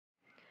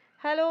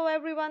Hello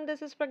everyone,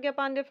 this is Pragya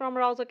Pandey from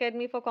RAO'S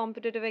Academy for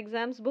Competitive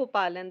Exams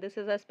Bhopal, and this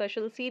is a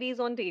special series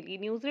on daily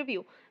news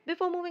review.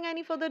 Before moving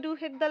any further, do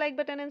hit the like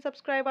button and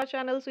subscribe our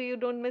channel so you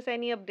don't miss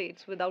any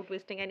updates. Without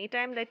wasting any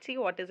time, let's see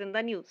what is in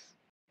the news.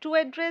 To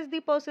address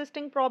the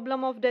persisting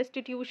problem of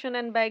destitution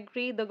and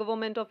beggary, the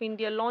Government of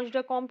India launched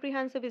a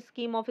comprehensive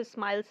scheme of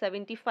Smile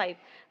 75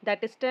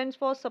 that stands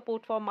for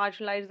Support for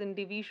Marginalized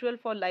Individual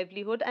for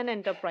Livelihood and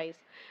Enterprise.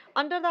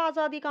 Under the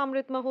Azadi Ka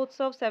Amrit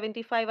Mahotsav,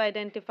 75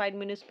 identified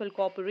municipal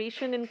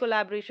corporation in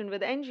collaboration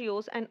with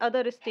NGOs and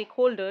other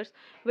stakeholders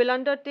will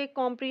undertake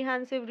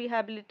comprehensive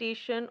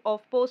rehabilitation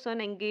of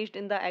person engaged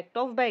in the act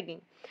of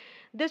begging.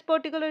 This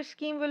particular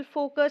scheme will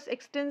focus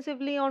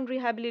extensively on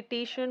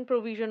rehabilitation,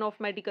 provision of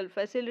medical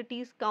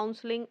facilities,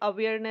 counseling,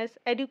 awareness,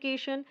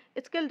 education,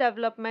 skill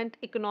development,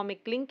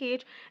 economic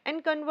linkage,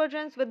 and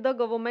convergence with the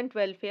government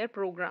welfare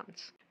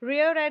programs.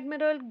 Rear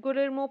Admiral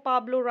Guillermo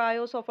Pablo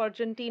Rayos of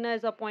Argentina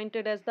is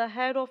appointed as the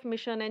head of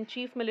mission and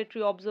chief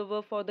military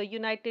observer for the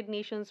United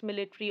Nations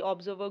Military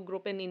Observer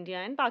Group in India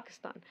and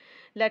Pakistan.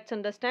 Let's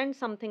understand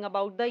something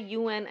about the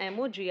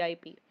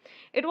UNMOGIP.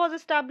 It was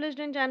established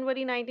in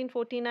January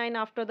 1949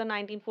 after the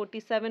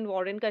 1947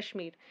 war in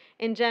Kashmir.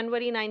 In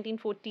January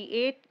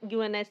 1948,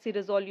 UNSC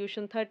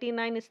Resolution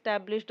 39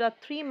 established a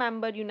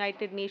three-member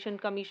United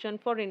Nations Commission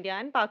for India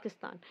and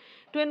Pakistan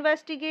to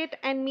investigate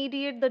and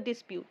mediate the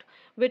dispute,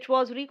 which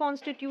was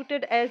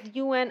reconstituted as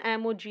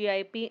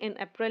UNMOGIP in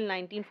April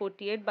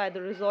 1948 by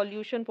the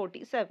Resolution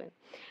 47.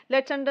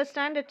 Let's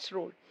understand its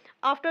role.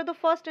 After the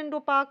first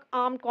Indo-Pak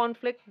armed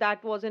conflict,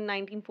 that was in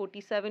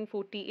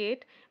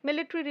 1947-48,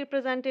 military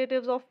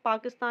representatives of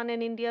Pakistan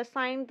and India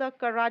signed the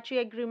Karachi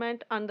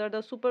Agreement under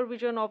the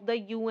supervision of the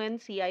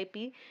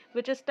UNCIP,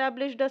 which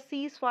established a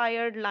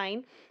ceasefire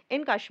line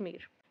in Kashmir.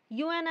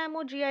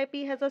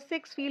 UNMOGIP has a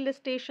six field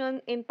station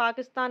in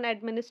Pakistan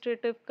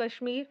administrative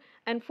Kashmir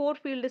and four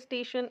field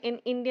station in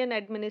Indian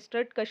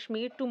administered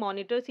Kashmir to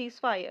monitor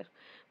ceasefire.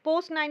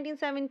 Post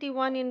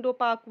 1971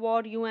 Indo-Pak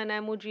War,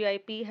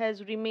 UNMOGIP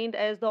has remained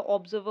as the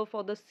observer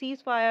for the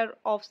ceasefire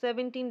of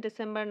 17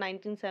 December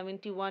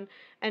 1971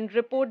 and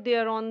report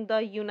thereon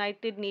the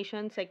United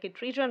Nations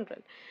Secretary General.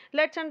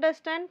 Let's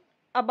understand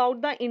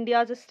about the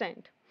India's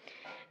stand.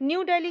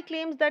 New Delhi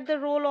claims that the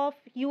role of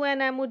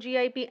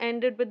UNMOGIP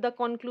ended with the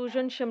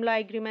conclusion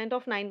Shimla Agreement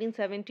of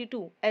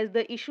 1972, as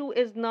the issue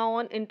is now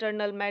an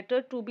internal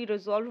matter to be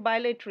resolved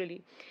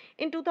bilaterally.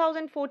 In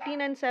 2014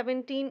 and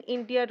 17,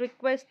 India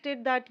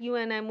requested that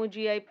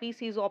UNMOGIP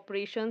cease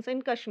operations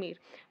in Kashmir,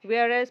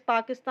 whereas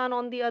Pakistan,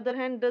 on the other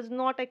hand, does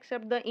not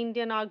accept the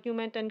Indian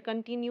argument and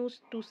continues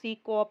to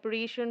seek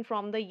cooperation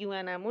from the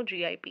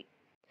UNMOGIP.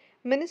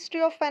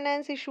 Ministry of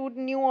Finance issued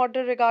new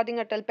order regarding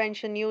Atal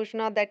Pension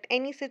Yojana that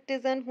any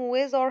citizen who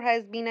is or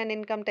has been an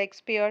income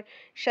taxpayer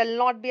shall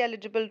not be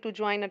eligible to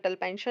join Atal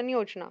Pension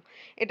Yojana.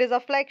 It is a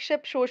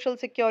flagship social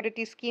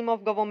security scheme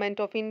of Government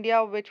of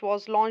India which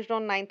was launched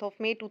on 9th of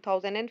May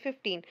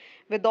 2015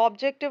 with the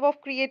objective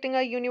of creating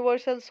a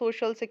universal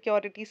social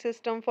security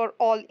system for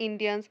all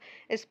Indians,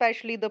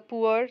 especially the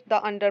poor, the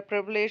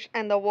underprivileged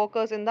and the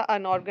workers in the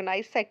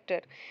unorganized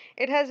sector.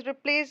 It has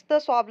replaced the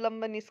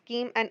Swavlambhani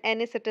scheme, and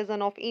any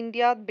citizen of India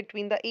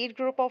between the age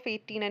group of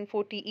 18 and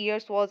 40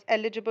 years was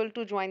eligible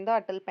to join the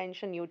Atal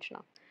Pension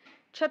Yojana.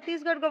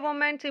 Chhattisgarh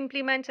government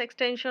implements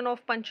extension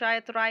of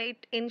panchayat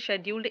right in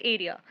scheduled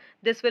area.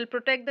 This will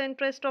protect the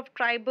interest of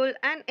tribal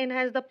and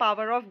enhance the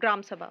power of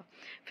Gram Sabha.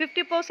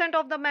 50%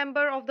 of the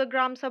member of the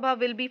Gram Sabha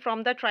will be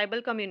from the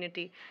tribal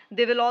community.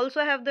 They will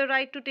also have the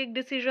right to take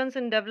decisions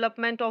in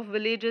development of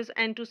villages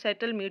and to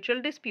settle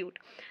mutual dispute.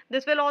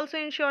 This will also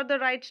ensure the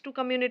rights to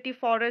community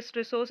forest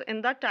resource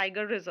in the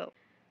Tiger Reserve.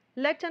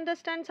 Let's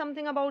understand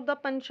something about the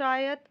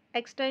Panchayat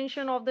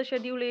Extension of the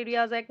Scheduled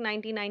Areas Act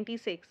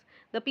 1996.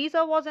 The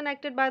PISA was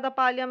enacted by the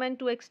Parliament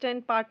to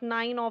extend Part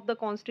 9 of the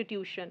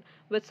Constitution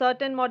with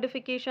certain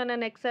modification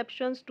and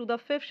exceptions to the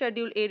 5th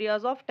scheduled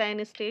areas of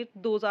 10 states.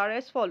 Those are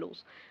as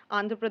follows: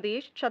 Andhra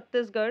Pradesh,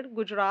 Chhattisgarh,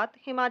 Gujarat,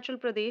 Himachal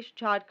Pradesh,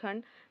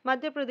 Jharkhand,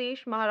 Madhya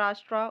Pradesh,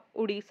 Maharashtra,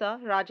 Odisha,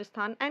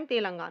 Rajasthan, and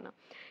Telangana.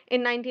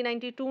 In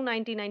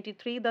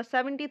 1992-1993, the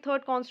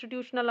 73rd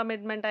Constitutional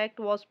Amendment Act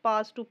was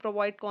passed to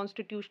provide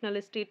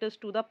constitutional status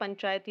to the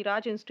Panchayati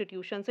Raj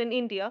institutions in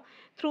India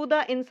through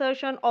the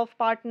insertion of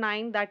Part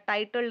 9 that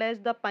titled as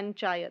the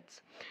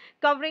Panchayats,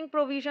 covering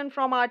provision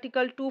from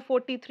Article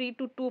 243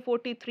 to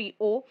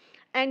 243O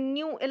and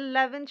new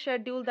 11th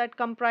schedule that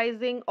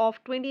comprising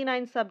of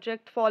 29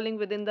 subjects falling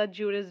within the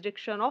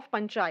jurisdiction of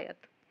Panchayat,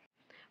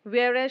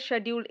 whereas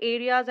scheduled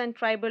areas and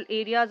tribal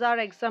areas are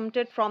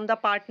exempted from the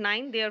Part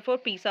 9, therefore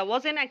PISA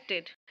was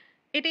enacted.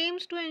 It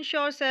aims to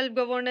ensure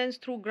self-governance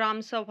through Gram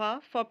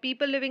Sabha for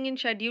people living in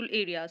scheduled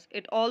areas.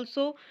 It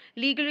also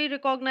legally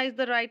recognizes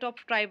the right of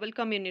tribal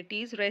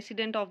communities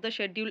resident of the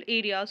scheduled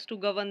areas to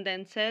govern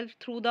themselves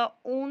through the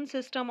own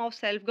system of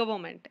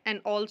self-government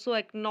and also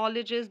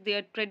acknowledges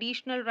their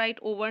traditional right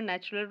over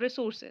natural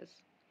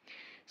resources.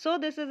 So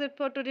this is it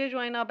for today.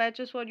 Join our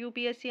batches for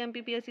UPSC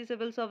MPPSC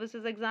Civil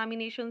Services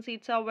Examination.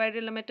 Seats are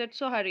very limited,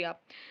 so hurry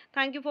up.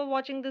 Thank you for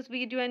watching this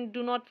video and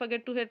do not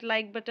forget to hit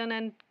like button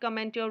and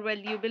comment your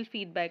valuable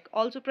feedback.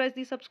 Also press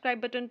the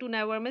subscribe button to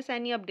never miss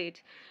any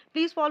updates.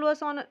 Please follow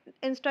us on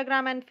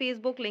Instagram and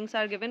Facebook. Links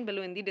are given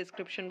below in the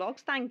description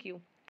box. Thank you.